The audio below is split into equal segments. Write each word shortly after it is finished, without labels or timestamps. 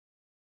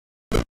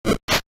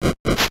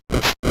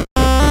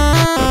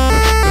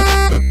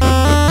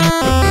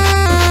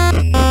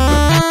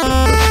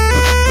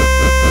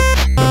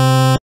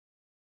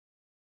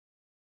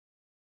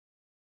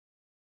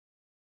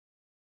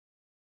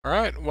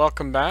Alright,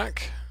 welcome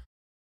back.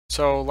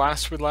 So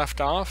last we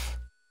left off,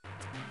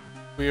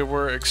 we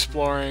were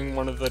exploring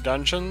one of the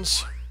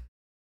dungeons,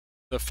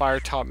 the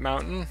Firetop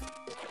Mountain.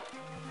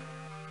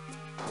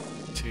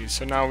 Let's see,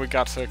 so now we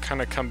got to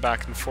kind of come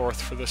back and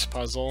forth for this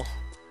puzzle.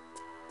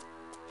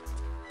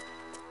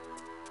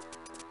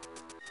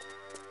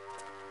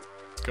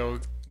 Let's go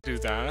do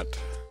that.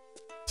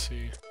 Let's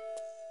see.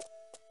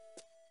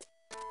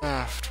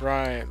 Left,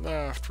 right,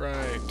 left,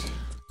 right.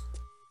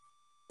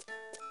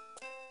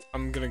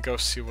 I'm gonna go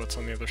see what's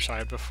on the other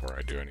side before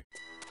I do anything.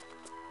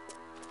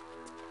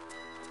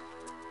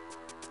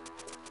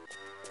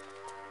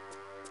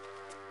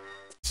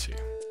 Let's see.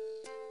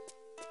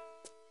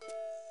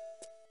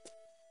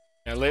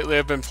 Yeah, lately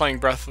I've been playing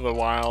Breath of the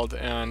Wild,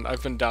 and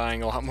I've been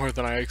dying a lot more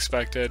than I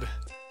expected.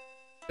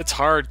 It's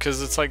hard,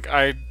 because it's like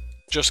I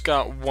just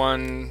got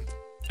one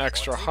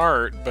extra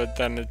heart, but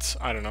then it's,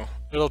 I don't know,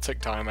 it'll take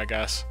time, I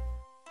guess.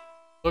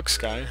 Look,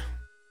 Skye.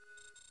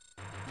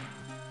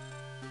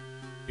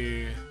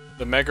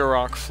 The mega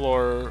rock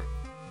floor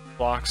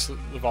blocks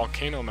the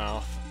volcano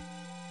mouth.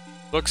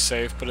 Looks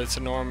safe, but it's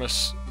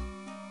enormous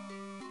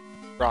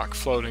rock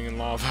floating in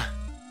lava.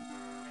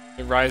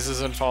 It rises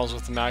and falls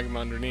with the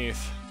magma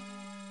underneath.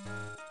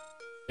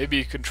 Maybe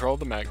you could control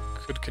the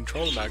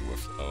magma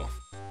flow.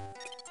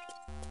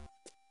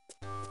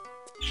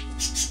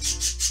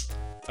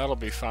 That'll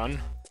be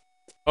fun.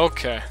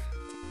 Okay,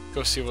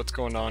 go see what's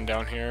going on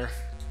down here.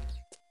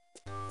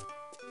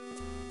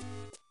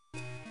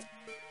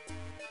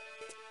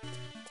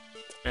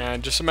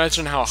 And just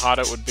imagine how hot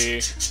it would be.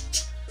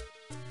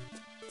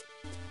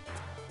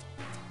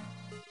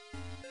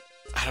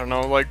 I don't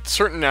know, like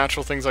certain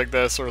natural things like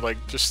this, or like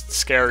just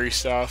scary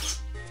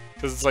stuff.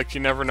 Because it's like you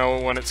never know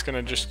when it's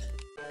gonna just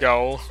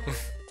go.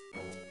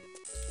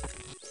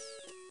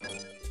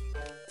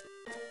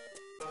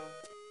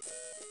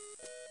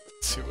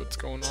 Let's see what's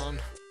going on.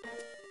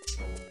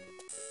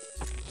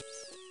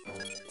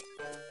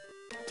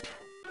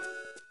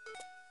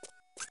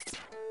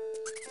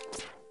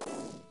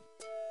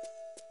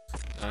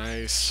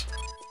 Nice.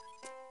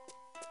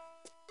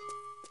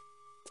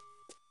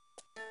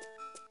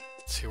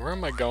 Let's see, where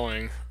am I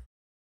going?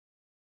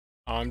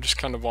 Oh, I'm just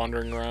kind of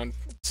wandering around,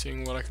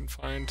 seeing what I can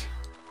find.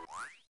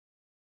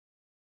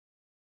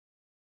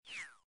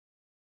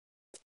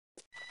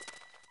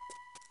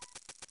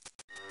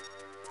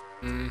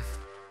 I'm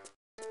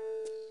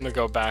gonna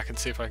go back and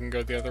see if I can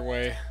go the other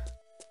way.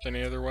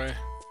 Any other way?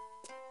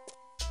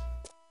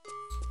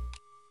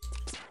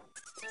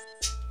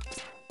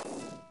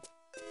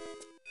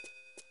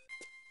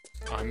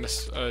 I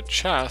missed a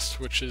chest,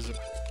 which is a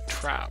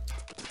trap.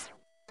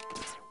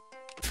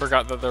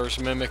 Forgot that there was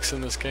mimics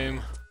in this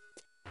game.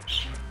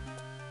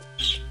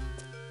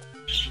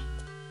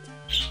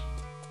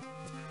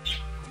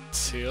 Let's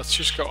see, let's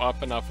just go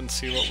up and up and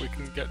see what we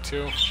can get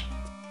to.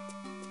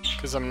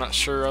 Because I'm not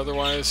sure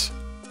otherwise.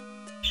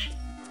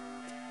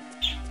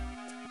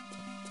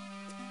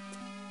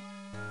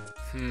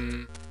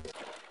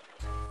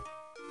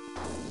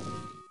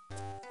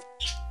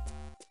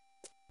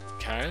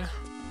 Okay.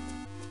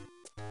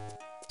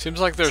 Seems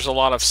like there's a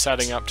lot of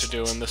setting up to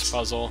do in this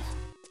puzzle.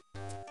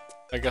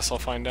 I guess I'll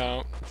find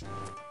out.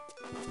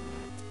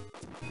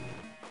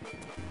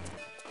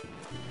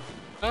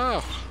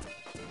 Oh!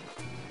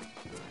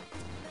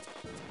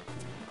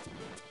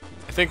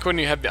 I think when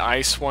you had the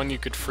ice one, you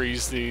could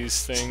freeze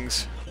these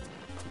things.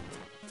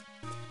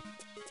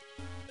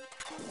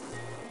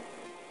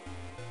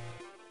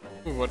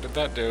 Ooh, what did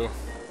that do?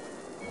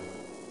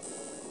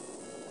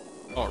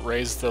 Oh, it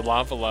raised the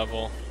lava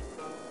level.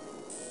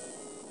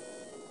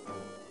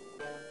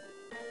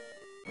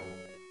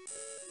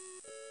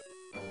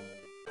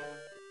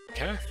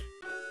 Okay.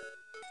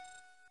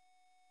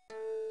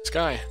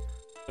 Skye,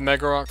 the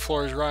mega rock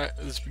floor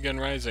has begun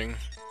rising.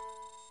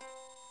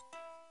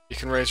 You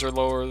can raise or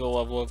lower the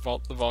level of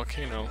the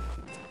volcano.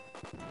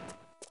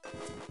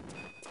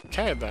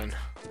 Okay then.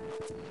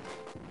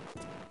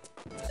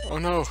 Oh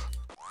no!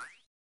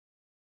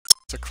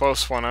 It's a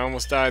close one, I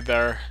almost died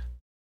there.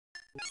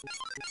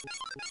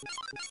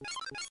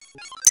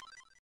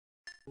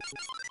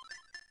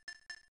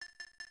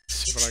 Let's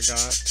see what I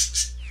got.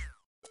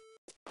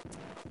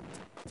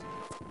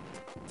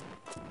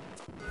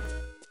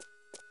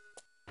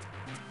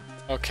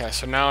 Okay,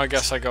 so now I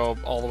guess I go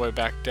all the way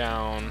back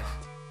down.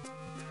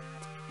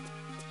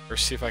 Or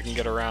see if I can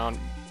get around.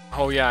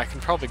 Oh yeah, I can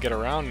probably get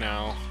around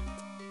now.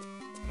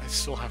 I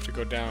still have to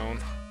go down.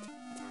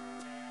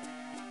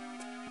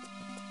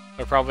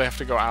 I probably have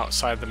to go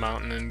outside the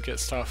mountain and get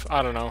stuff.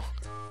 I don't know.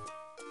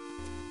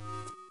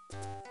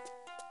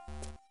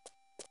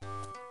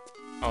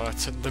 Oh,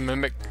 that's the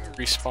mimic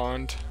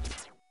respawned.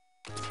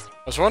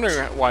 I was wondering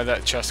why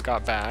that chest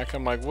got back.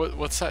 I'm like,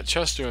 what's that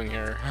chest doing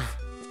here?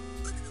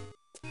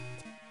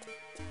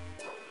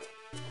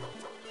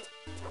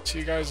 See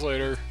you guys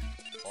later.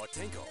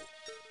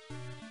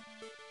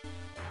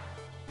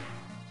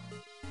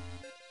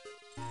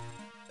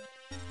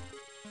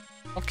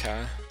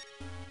 Okay.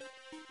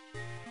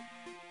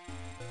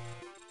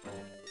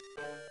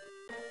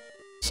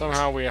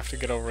 Somehow we have to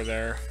get over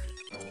there.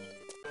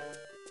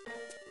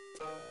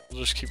 We'll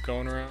just keep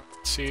going around.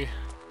 See.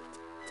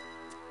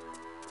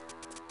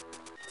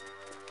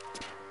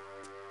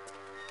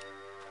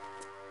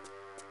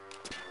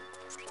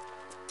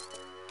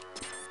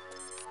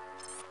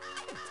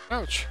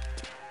 Ouch.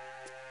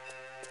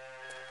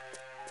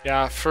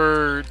 Yeah,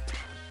 for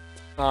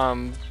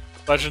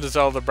Legend of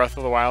Zelda Breath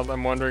of the Wild,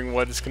 I'm wondering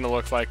what it's going to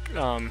look like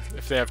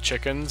if they have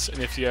chickens and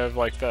if you have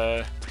like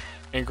the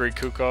angry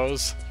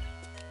cuckoos.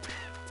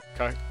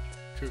 I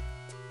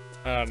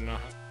don't know how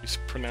you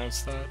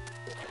pronounce that.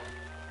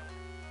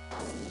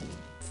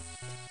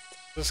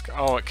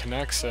 Oh, it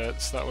connects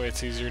it, so that way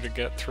it's easier to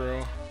get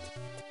through.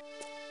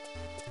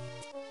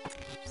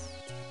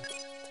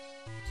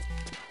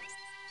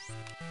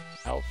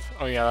 Health.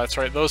 Oh yeah, that's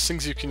right. Those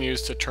things you can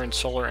use to turn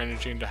solar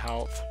energy into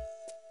health.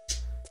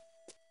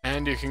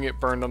 And you can get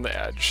burned on the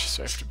edge,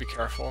 so you have to be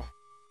careful.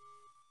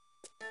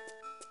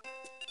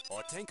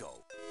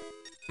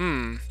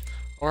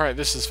 Alright,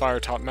 this is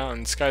Firetop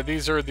Mountain. Skye,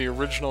 these are the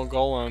original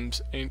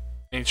golems,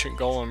 ancient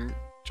golem...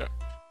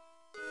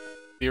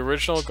 The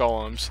original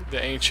golems,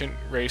 the ancient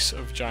race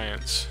of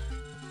giants.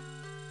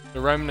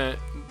 The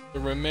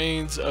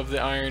remains of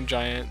the Iron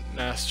Giant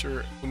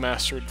who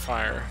mastered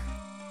fire.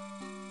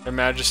 Their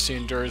majesty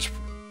endures,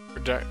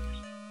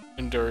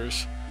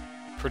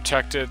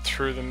 protected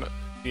through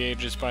the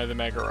ages by the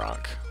Mega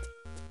Rock.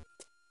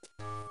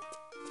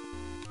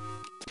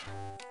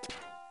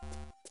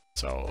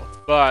 So,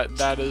 but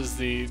that is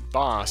the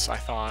boss, I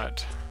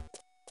thought.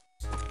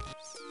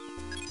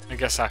 I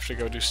guess I have to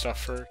go do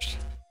stuff first.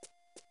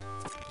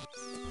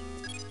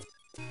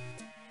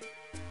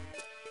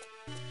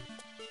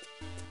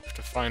 Have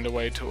to find a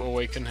way to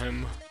awaken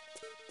him.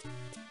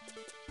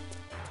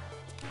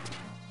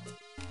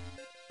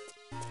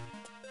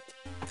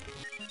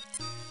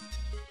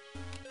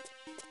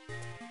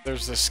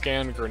 There's the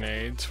scan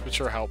grenades, which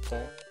are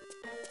helpful.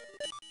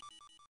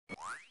 I'm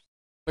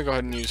gonna go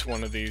ahead and use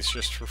one of these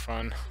just for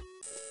fun.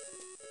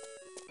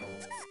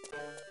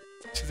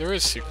 See, there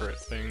is secret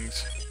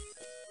things.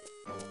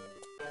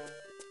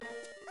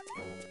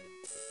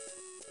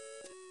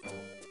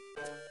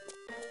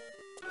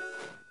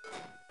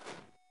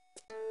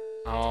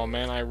 Oh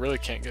man, I really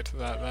can't get to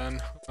that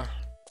then.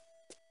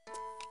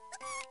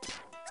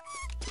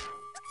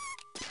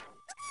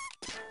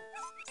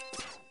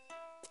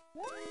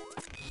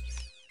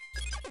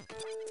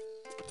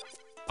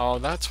 Oh,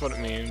 that's what it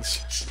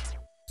means.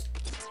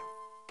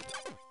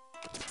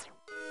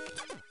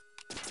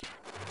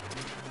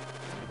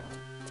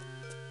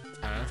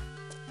 Huh?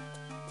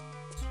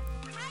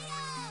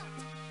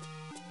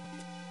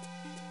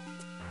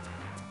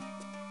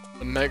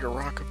 The Mega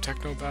Rock of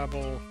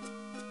Technobabble.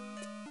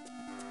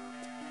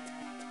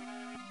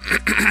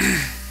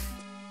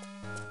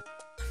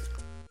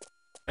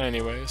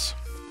 Anyways.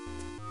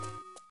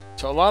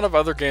 So a lot of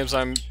other games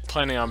I'm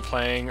planning on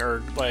playing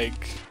are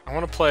like... I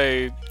want to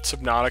play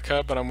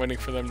Subnautica, but I'm waiting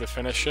for them to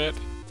finish it.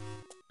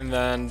 And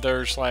then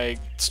there's like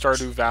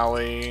Stardew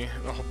Valley,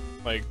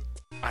 like,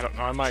 I don't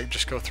know, I might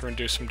just go through and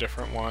do some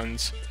different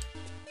ones.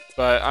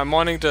 But I'm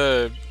wanting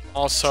to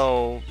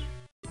also...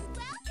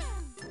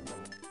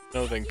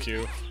 No thank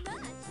you.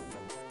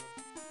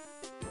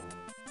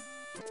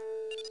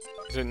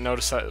 I didn't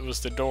notice that it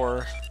was the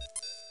door.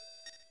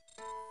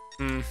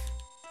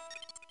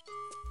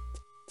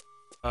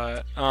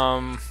 But,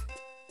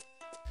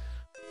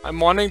 I'm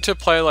wanting to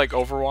play like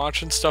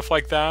Overwatch and stuff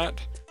like that,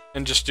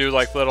 and just do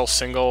like little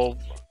single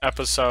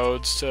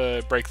episodes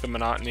to break the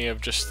monotony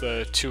of just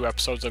the 2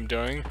 episodes I'm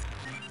doing.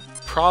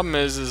 Problem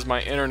is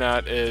my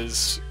internet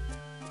is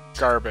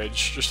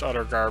garbage, just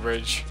utter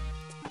garbage.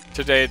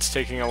 Today it's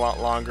taking a lot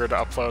longer to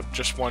upload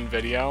just one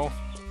video,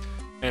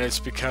 and it's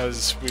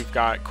because we've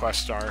got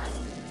Questar.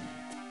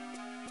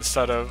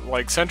 Instead of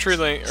like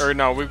CenturyLink, or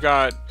no, we've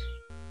got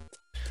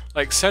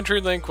like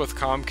CenturyLink with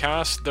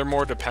Comcast, they're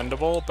more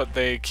dependable, but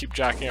they keep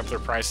jacking up their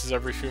prices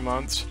every few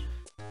months.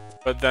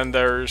 But then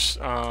there's,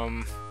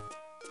 I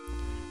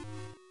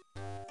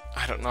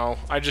don't know,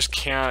 I just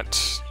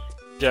can't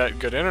get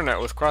good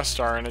internet with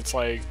Questar, and it's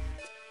like,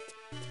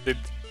 they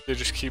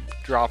just keep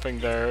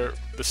dropping the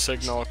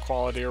signal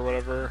quality or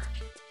whatever.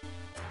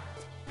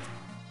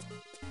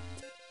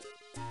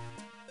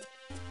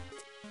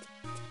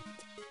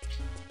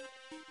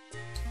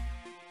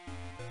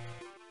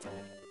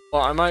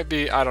 Well, I might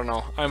be, I don't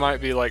know, I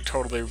might be like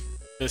totally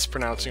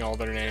mispronouncing all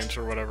their names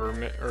or whatever,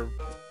 or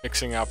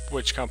mixing up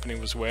which company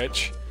was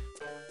which.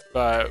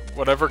 But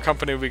whatever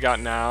company we got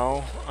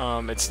now,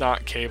 it's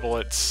not cable,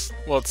 it's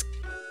not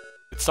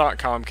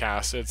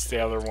Comcast, it's the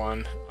other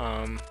one,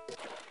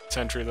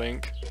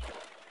 CenturyLink.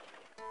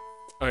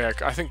 Oh yeah,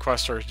 I think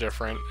Questar is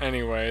different.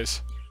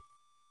 Anyways,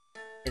 I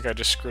think I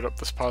just screwed up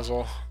this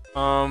puzzle.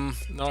 No,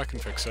 I can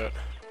fix it.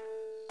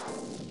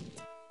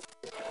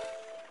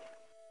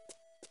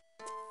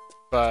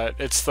 But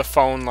it's the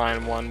phone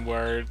line one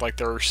where like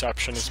the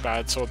reception is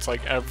bad, so it's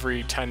like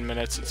every 10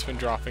 minutes it's been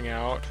dropping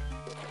out.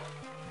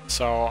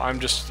 So I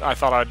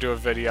thought I'd do a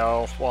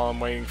video while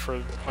I'm waiting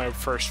for my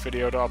first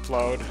video to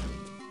upload.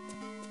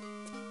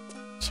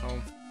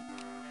 So.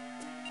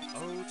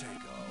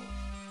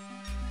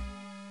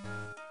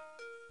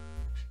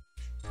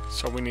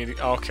 So we need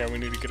to, okay, we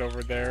need to get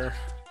over there.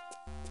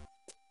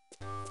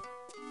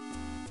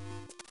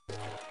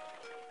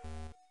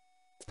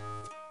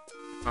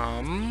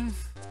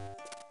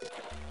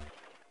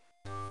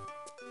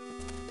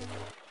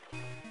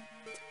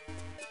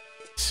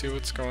 See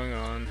what's going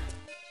on.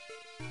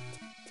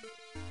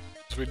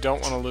 'Cause we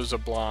don't want to lose a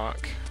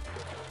block.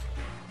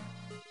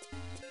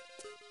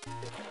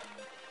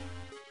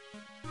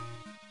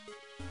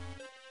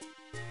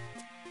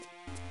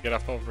 Get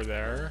up over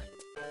there.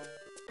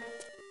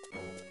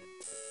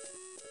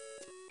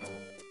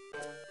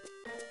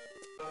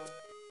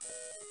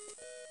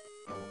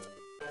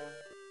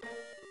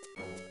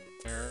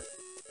 There.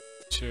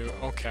 Two.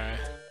 Okay.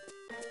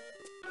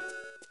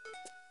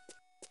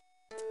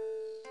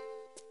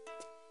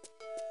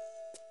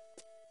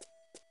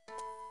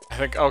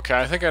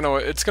 I think I know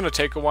it's gonna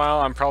take a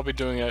while. I'm probably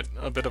doing it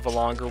a bit of a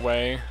longer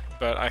way,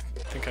 but I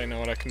think I know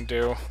what I can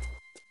do.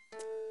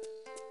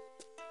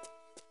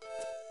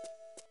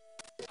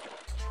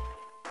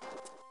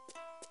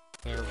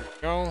 There we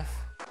go.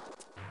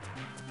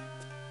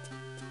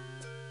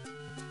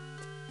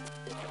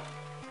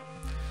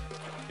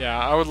 Yeah,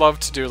 I would love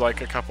to do like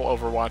a couple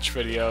Overwatch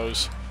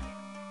videos.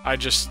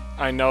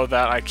 I know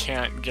that I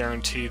can't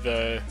guarantee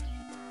the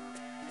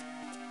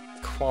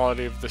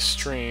quality of the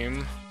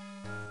stream.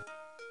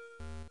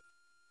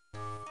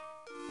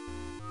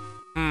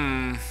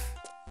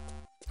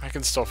 I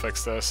can still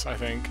fix this, I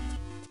think.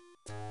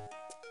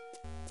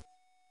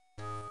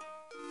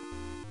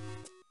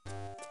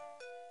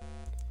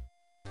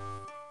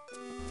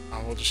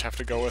 Oh, we'll just have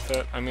to go with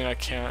it. I mean, I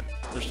can't.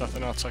 There's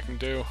nothing else I can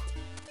do.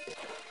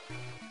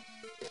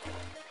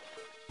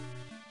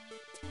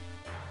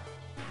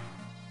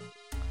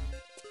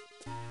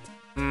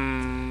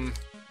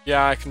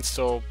 Yeah, I can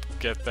still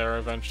get there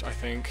eventually, I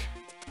think.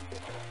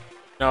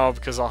 No,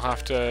 because I'll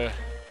have to...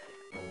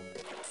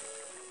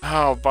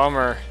 Oh,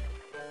 bummer.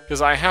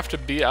 Because I have to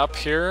be up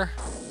here,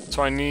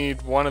 so I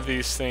need one of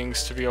these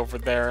things to be over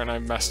there, and I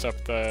messed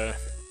up the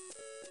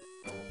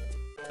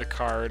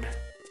card.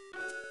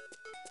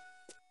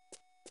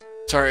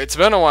 Sorry, it's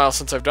been a while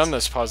since I've done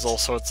this puzzle,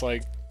 so it's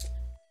like...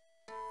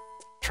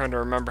 trying to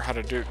remember how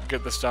to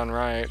get this done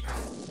right.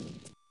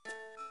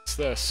 What's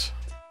this?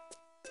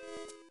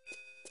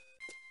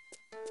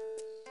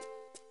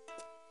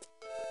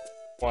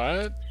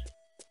 What?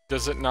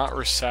 Does it not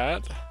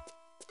reset?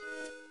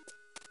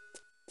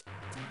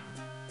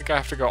 I think I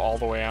have to go all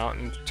the way out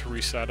and to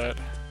reset it.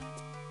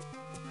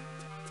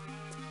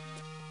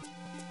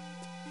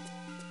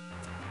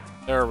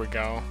 There we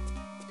go.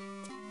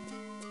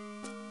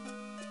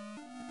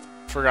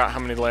 Forgot how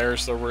many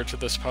layers there were to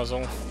this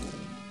puzzle.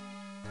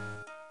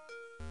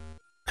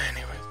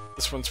 Anyway,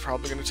 this one's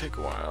probably gonna take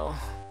a while.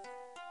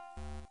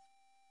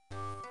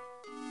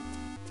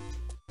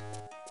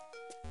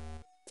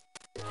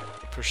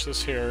 Push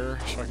this here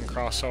so I can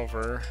cross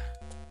over.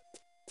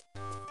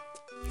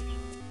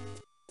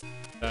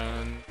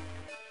 Then...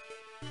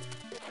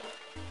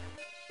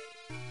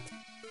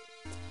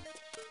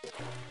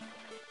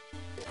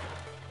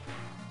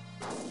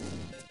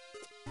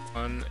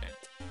 one,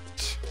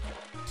 and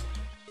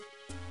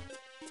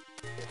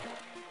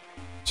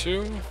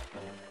two.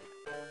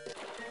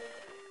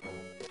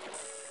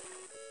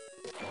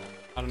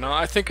 I don't know,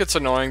 I think it's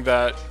annoying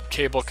that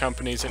cable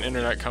companies and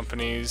internet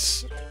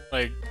companies,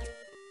 like,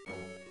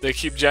 they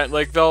keep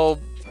they'll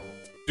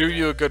do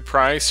you a good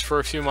price for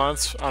a few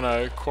months on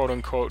a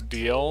quote-unquote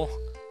deal,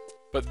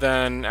 but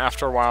then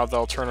after a while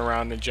they'll turn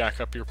around and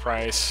jack up your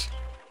price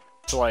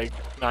to like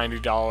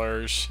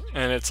 $90,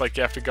 and it's like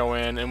you have to go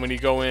in, and when you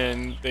go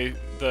in,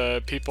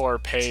 the people are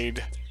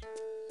paid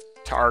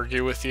to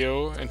argue with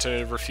you and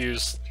to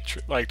refuse,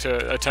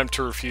 to attempt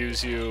to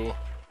refuse you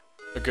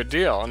a good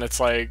deal, and it's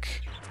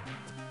like,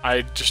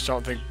 I just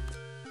don't think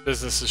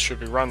businesses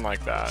should be run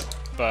like that,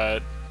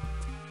 but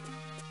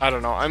I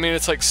don't know. I mean,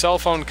 it's like cell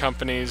phone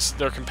companies,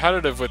 they're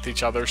competitive with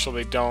each other, so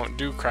they don't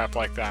do crap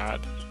like that.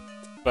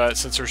 But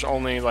since there's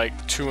only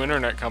like 2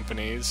 internet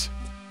companies,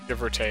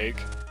 give or take,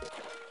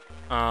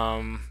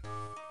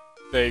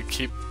 they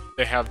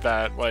have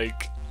that,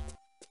 like,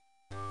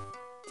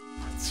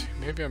 let's see,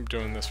 maybe I'm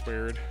doing this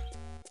weird.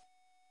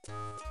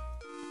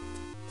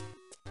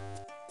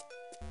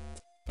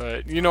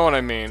 But you know what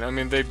I mean. I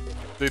mean, they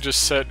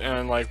just sit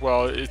and like,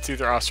 well, it's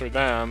either us or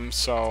them,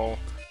 so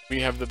we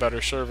have the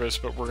better service,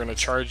 but we're gonna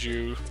charge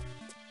you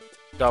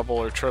double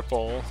or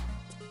triple.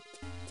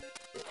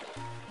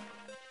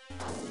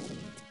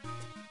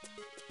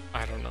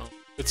 I don't know.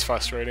 It's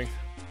frustrating.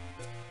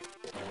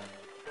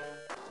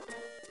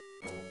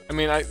 I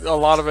mean, a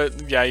lot of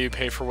it, yeah, you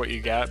pay for what you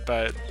get,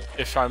 but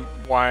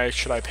why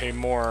should I pay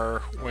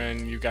more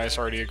when you guys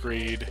already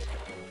agreed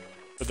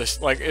for this?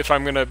 Like, if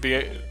I'm gonna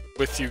be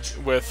with you,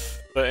 with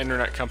the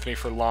internet company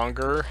for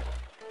longer,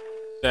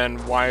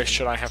 then why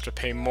should I have to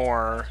pay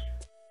more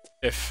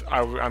if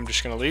I'm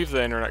just going to leave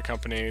the internet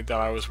company that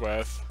I was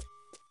with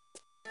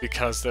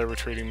because they were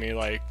treating me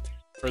like,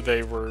 or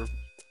they were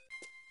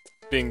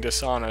being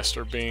dishonest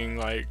or being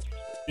like,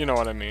 you know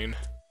what I mean.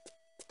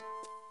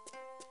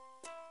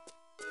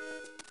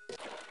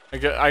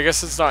 I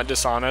guess it's not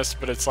dishonest,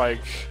 but it's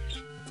like,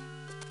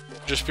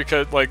 just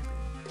because, like,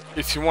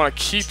 if you want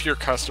to keep your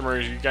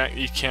customers, you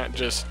can't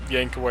just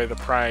yank away the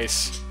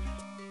price.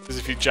 Because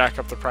if you jack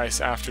up the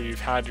price after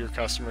you've had your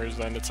customers,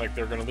 then it's like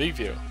they're going to leave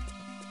you.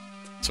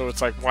 So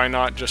it's like, why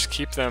not just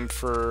keep them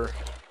for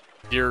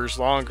years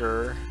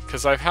longer?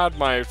 Because I've had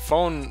my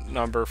phone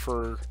number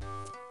for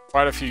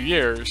quite a few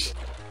years.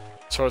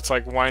 So it's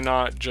like, why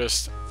not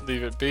just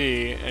leave it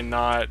be and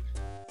not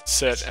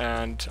sit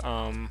and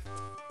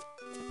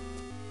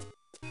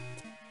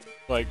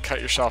like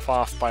cut yourself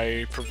off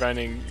by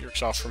preventing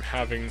yourself from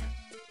having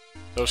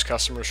those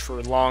customers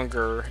for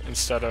longer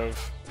instead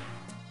of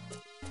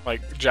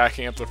like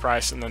jacking up the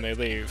price and then they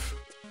leave.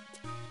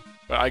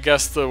 But I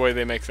guess the way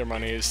they make their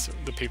money is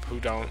the people who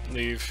don't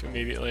leave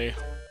immediately.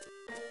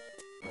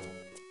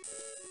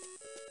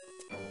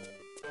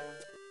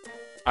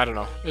 I don't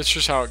know. It's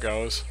just how it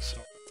goes. So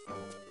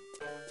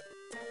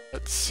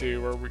let's see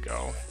where we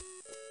go.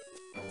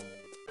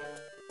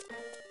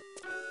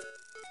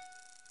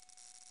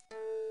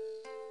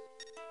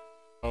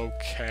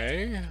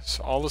 Okay,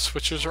 so all the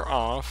switches are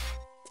off.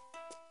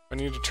 I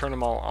need to turn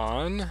them all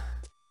on.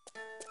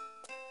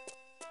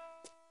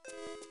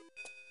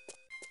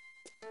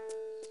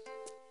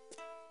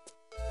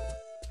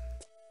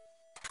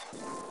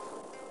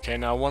 Okay,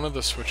 now one of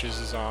the switches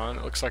is on.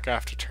 It looks like I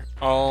have to turn...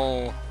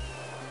 Oh.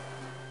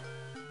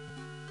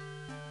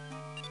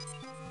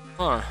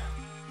 Huh.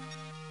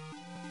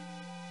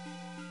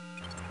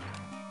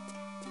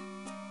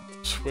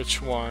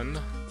 Switch 1.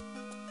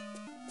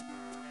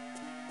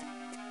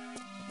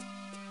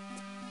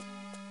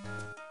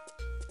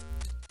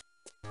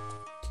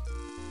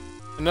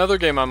 Another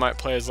game I might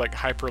play is like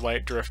Hyper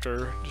Light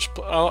Drifter.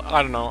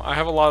 I don't know. I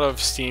have a lot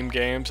of Steam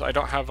games. I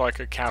don't have like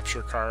a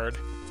capture card.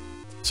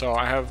 So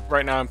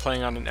right now I'm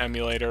playing on an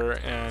emulator,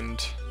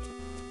 and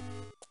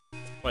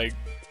like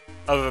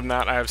other than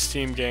that I have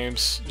Steam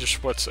games,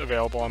 just what's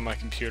available on my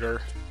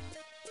computer.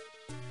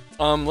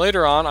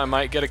 Later on I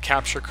might get a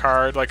capture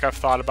card, like I've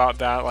thought about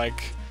that,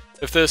 like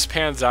if this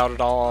pans out at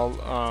all,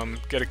 I'll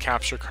get a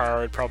capture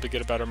card, probably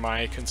get a better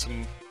mic and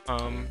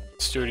some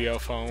studio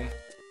foam.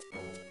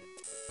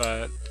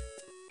 But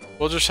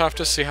we'll just have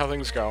to see how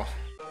things go.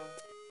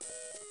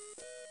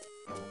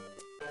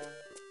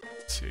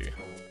 Let's see.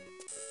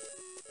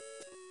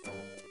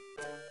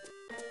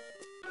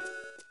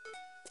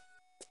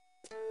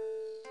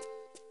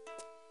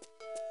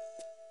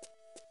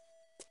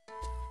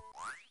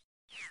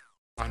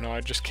 Oh no,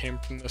 I just came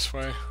from this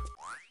way. Let's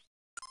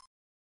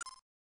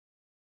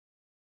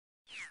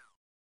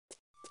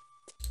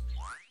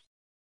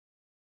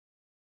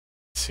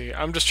see,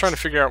 I'm just trying to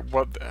figure out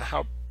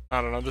how,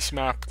 I don't know, this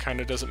map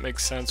kind of doesn't make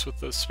sense with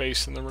the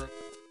space in the room.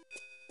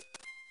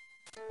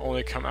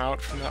 Only come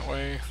out from that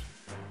way.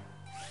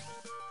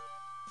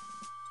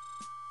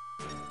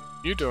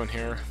 What are you doing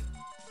here?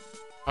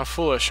 How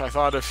foolish, I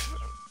thought if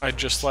I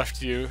just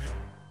left you...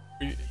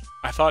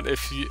 I thought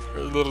if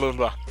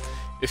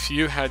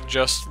you had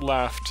just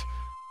left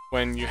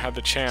when you had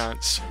the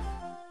chance.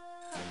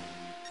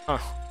 Huh.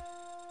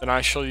 Then I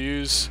shall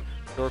use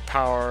your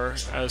power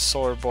as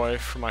Solar Boy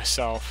for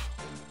myself.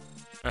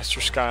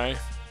 Master Skye.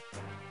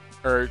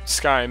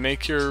 Skye,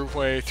 make your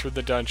way through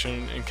the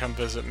dungeon and come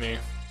visit me.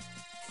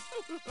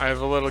 I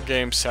have a little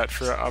game up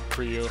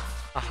for you.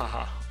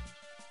 Hahaha.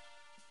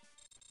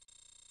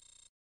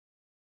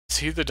 Is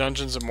he the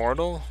dungeon's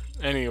immortal?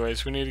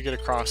 Anyways, we need to get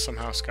across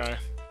somehow, Skye.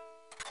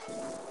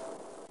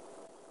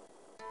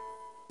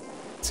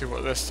 Let's see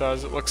what this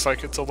does. It looks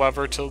like it's a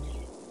lever to,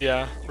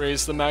 yeah,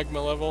 raise the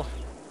magma level.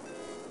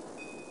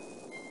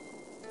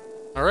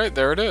 Alright,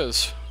 there it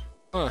is.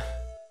 Huh.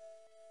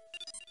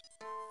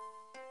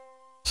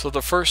 So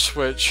the first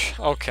switch,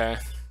 okay.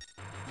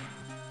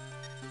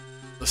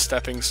 The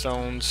stepping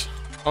stones.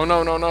 Oh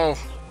no, no, no!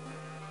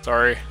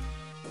 Sorry.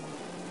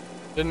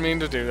 Didn't mean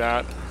to do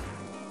that.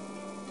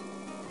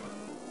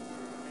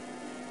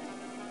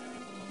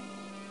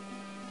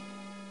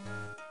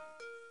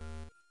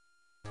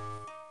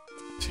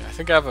 See, I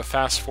think I have a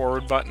fast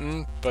forward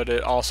button, but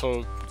it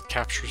also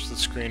captures the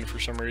screen for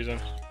some reason.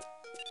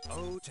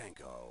 Oh,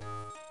 Tango.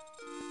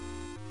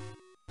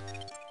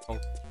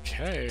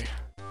 Okay.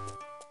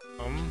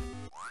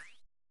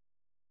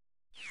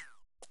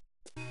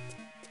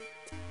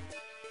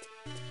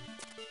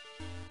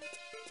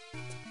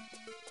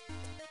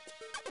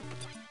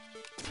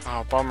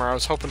 Oh, bummer. I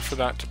was hoping for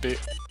that to be...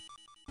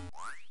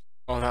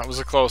 Oh, that was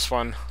a close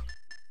one.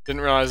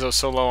 Didn't realize I was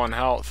so low on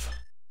health.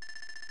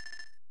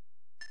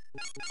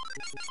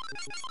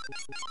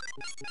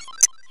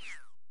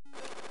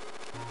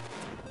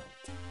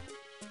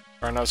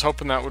 And I was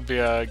hoping that would be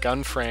a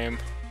gun frame.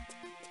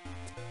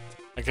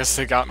 I guess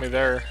they got me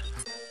there.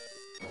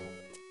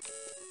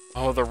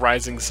 Oh, the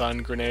rising sun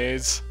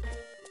grenades.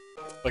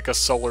 Like a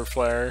solar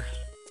flare.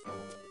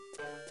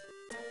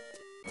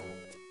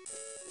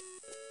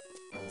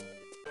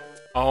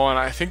 Oh, and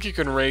I think you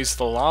can raise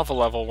the lava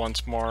level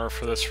once more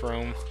for this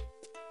room.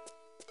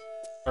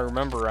 If I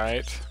remember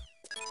right.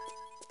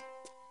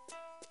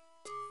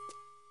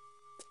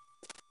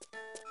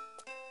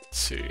 Let's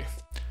see.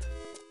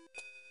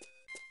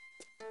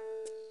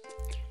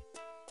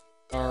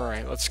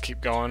 Alright, let's keep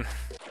going.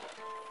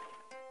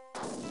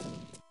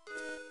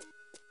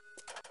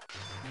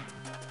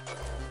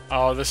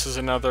 Oh, this is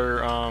another,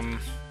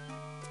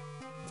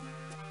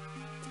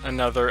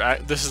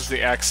 this is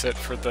the exit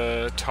for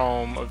the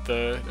Tome of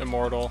the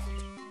Immortal.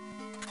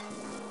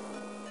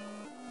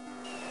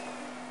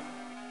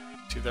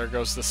 See, there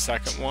goes the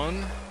second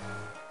one.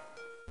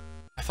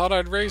 I thought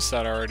I'd raised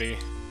that already.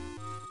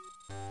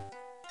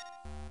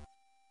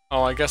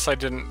 Oh, I guess I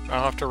didn't.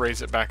 I'll have to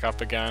raise it back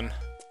up again.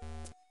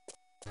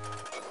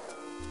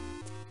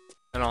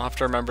 And I'll have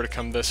to remember to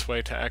come this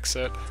way to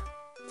exit.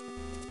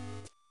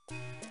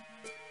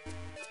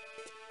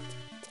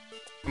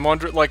 I'm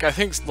wondering, like, I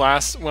think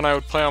when I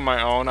would play on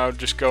my own, I would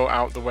just go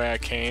out the way I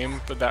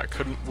came, but that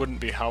wouldn't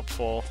be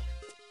helpful.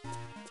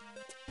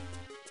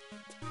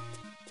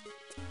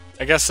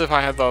 I guess if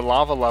I had the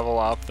lava level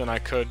up, then I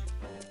could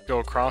go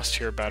across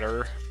here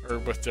better, or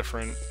with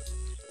different...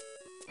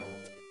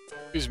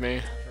 Excuse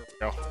me.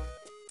 There we go.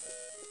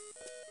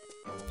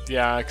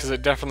 Yeah, because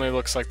it definitely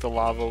looks like the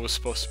lava was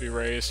supposed to be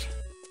raised.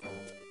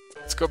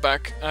 Let's go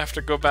back. I have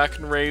to go back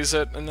and raise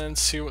it, and then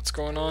see what's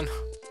going on.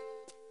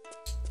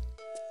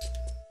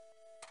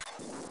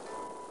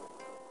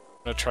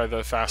 I'm gonna try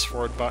the fast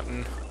forward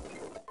button.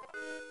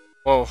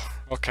 Whoa,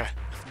 okay.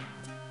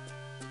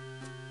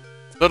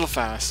 Little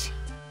fast.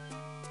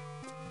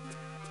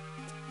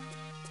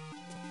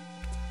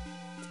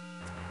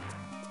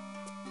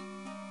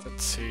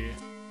 Let's see.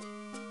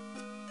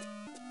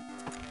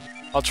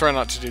 I'll try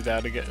not to do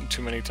that again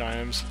too many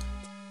times.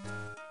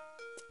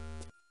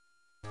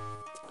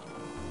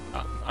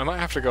 I might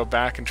have to go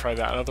back and try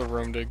that other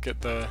room to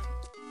get the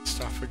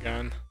stuff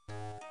again.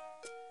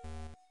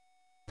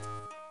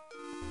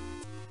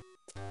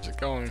 Where's it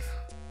going?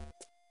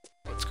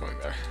 Oh, it's going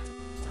there.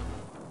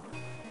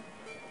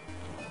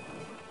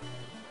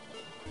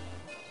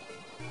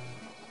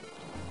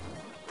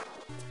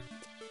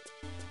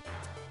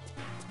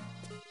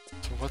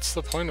 So what's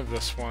the point of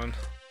this one?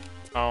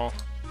 Oh.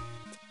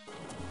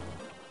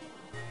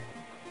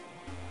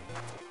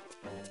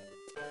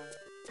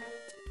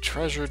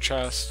 Treasure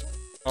chest.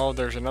 Oh,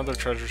 there's another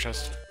treasure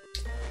chest.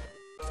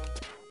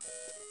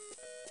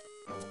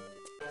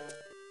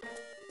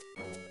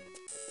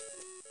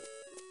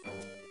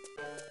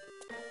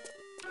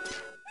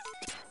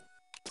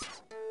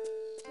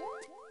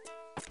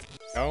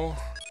 Oh.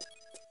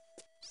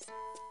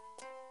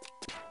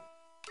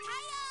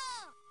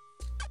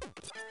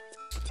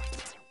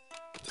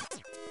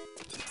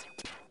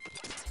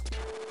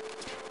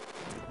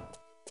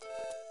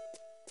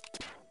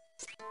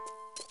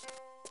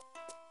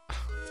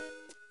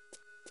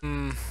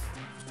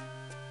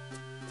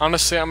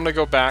 Honestly, I'm gonna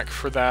go back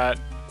for that.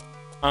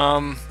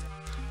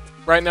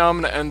 Right now I'm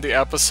gonna end the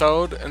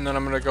episode, and then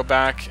I'm gonna go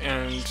back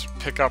and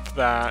pick up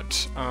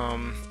that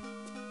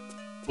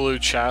blue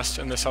chest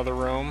in this other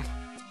room,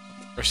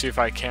 or see if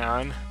I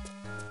can.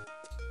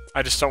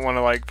 I just don't want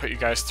to like put you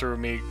guys through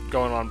me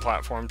going on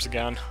platforms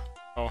again.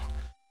 So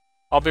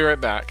I'll be right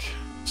back.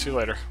 See you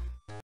later.